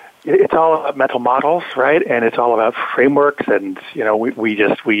it's all about mental models, right? And it's all about frameworks, and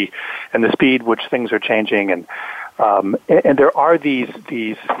we and the speed which things are changing, and there are these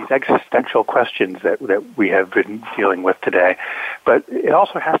existential questions that we have been dealing with today. But it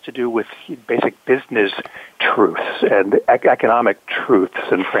also has to do with basic business truths and economic truths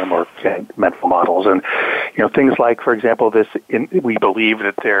and frameworks and mental models, and things like, for example, we believe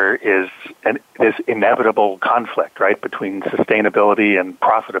that there is this inevitable conflict, right, between sustainability and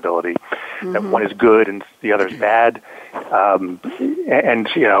profitability. Mm-hmm. That one is good and the other is bad, and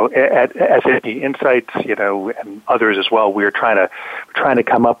at SAP Insights, and others as well, we're trying to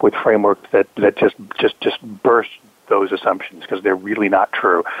come up with frameworks that just burst those assumptions because they're really not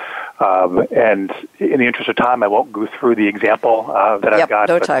true. And in the interest of time, I won't go through the example that I've got,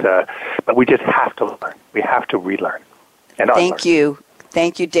 but we just have to learn. We have to relearn and unlearn. Thank you.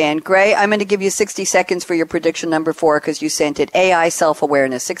 Thank you, Dan. Gray, I'm going to give you 60 seconds for your prediction number 4 because you sent it. AI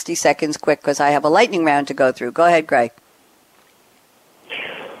self-awareness. 60 seconds quick because I have a lightning round to go through. Go ahead, Gray.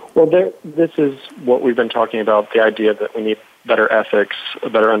 Well, this is what we've been talking about, the idea that we need better ethics, a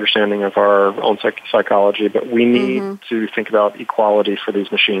better understanding of our own psychology, but we need to think about equality for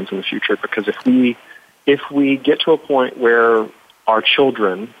these machines in the future, because if we get to a point where our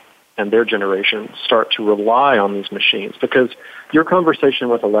children and their generation start to rely on these machines, because your conversation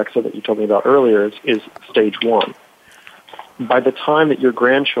with Alexa that you told me about earlier is stage 1. By the time that your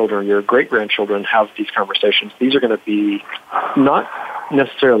grandchildren, your great-grandchildren have these conversations, these are going to be not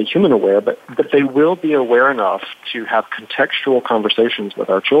necessarily human aware, but they will be aware enough to have contextual conversations with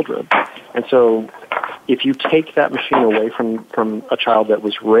our children. And so if you take that machine away from a child that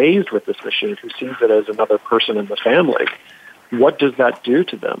was raised with this machine, who sees it as another person in the family, what does that do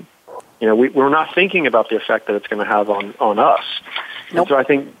to them? We're not thinking about the effect that it's going to have on us. Nope. And so I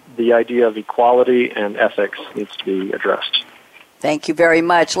think the idea of equality and ethics needs to be addressed. Thank you very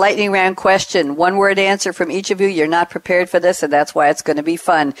much. Lightning round question. 1-word answer from each of you. You're not prepared for this, and that's why it's going to be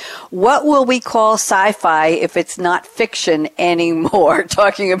fun. What will we call sci-fi if it's not fiction anymore?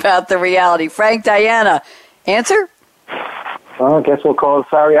 Talking about the reality. Frank, Diana, answer? Well, I guess we'll call it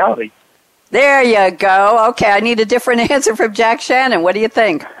sci reality. There you go. Okay, I need a different answer from Jack Shannon. What do you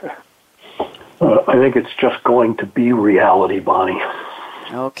think? I think it's just going to be reality, Bonnie.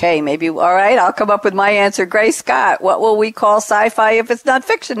 Okay, maybe, all right, I'll come up with my answer. Gray Scott, what will we call sci-fi if it's not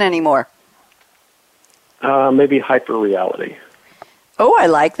fiction anymore? Maybe hyper-reality. Oh, I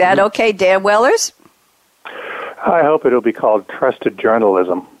like that. Okay, Dan Wellers? I hope it'll be called trusted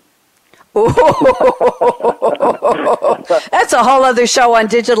journalism. That's a whole other show on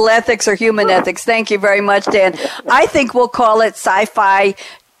digital ethics or human ethics. Thank you very much, Dan. I think we'll call it sci-fi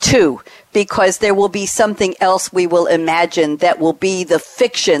 2. Because there will be something else we will imagine that will be the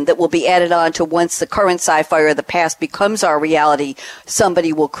fiction that will be added on to once the current sci-fi or the past becomes our reality.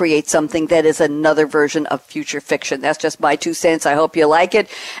 Somebody will create something that is another version of future fiction. That's just my 2 cents. I hope you like it.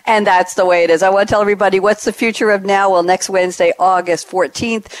 And that's the way it is. I want to tell everybody what's the future of now. Well, next Wednesday, August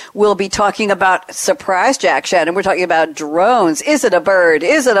 14th, we'll be talking about, surprise, Jack Shannon, we're talking about drones. Is it a bird?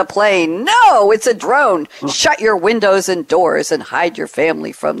 Is it a plane? No, it's a drone. Shut your windows and doors and hide your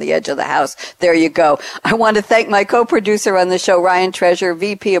family from the edge of the house. There you go. I want to thank my co-producer on the show, Ryan Treasure,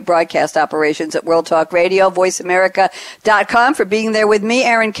 VP of Broadcast Operations at World Talk Radio, voiceamerica.com, for being there with me,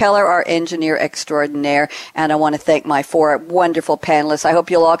 Aaron Keller, our engineer extraordinaire. And I want to thank my 4 wonderful panelists. I hope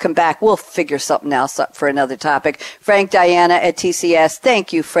you'll all come back. We'll figure something else up for another topic. Frank Diana at TCS.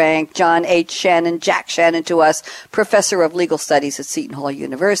 Thank you, Frank. John H. Shannon, Jack Shannon to us, Professor of Legal Studies at Seton Hall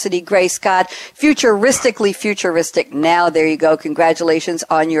University. Gray Scott, futuristic now. There you go. Congratulations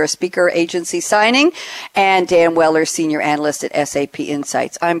on your speaker Agency signing, and Dan Weller, Senior Analyst at SAP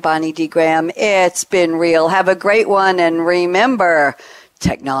Insights. I'm Bonnie D. Graham. It's been real. Have a great one, and remember,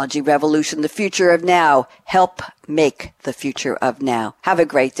 technology revolution, the future of now. Help make the future of now. Have a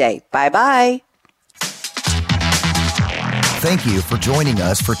great day. Bye-bye. Thank you for joining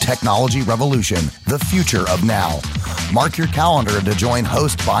us for Technology Revolution, the future of now. Mark your calendar to join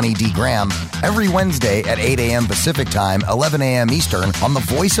host Bonnie D. Graham every Wednesday at 8 a.m. Pacific Time, 11 a.m. Eastern on the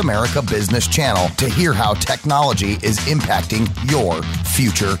Voice America Business Channel to hear how technology is impacting your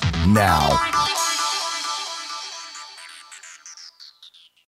future now.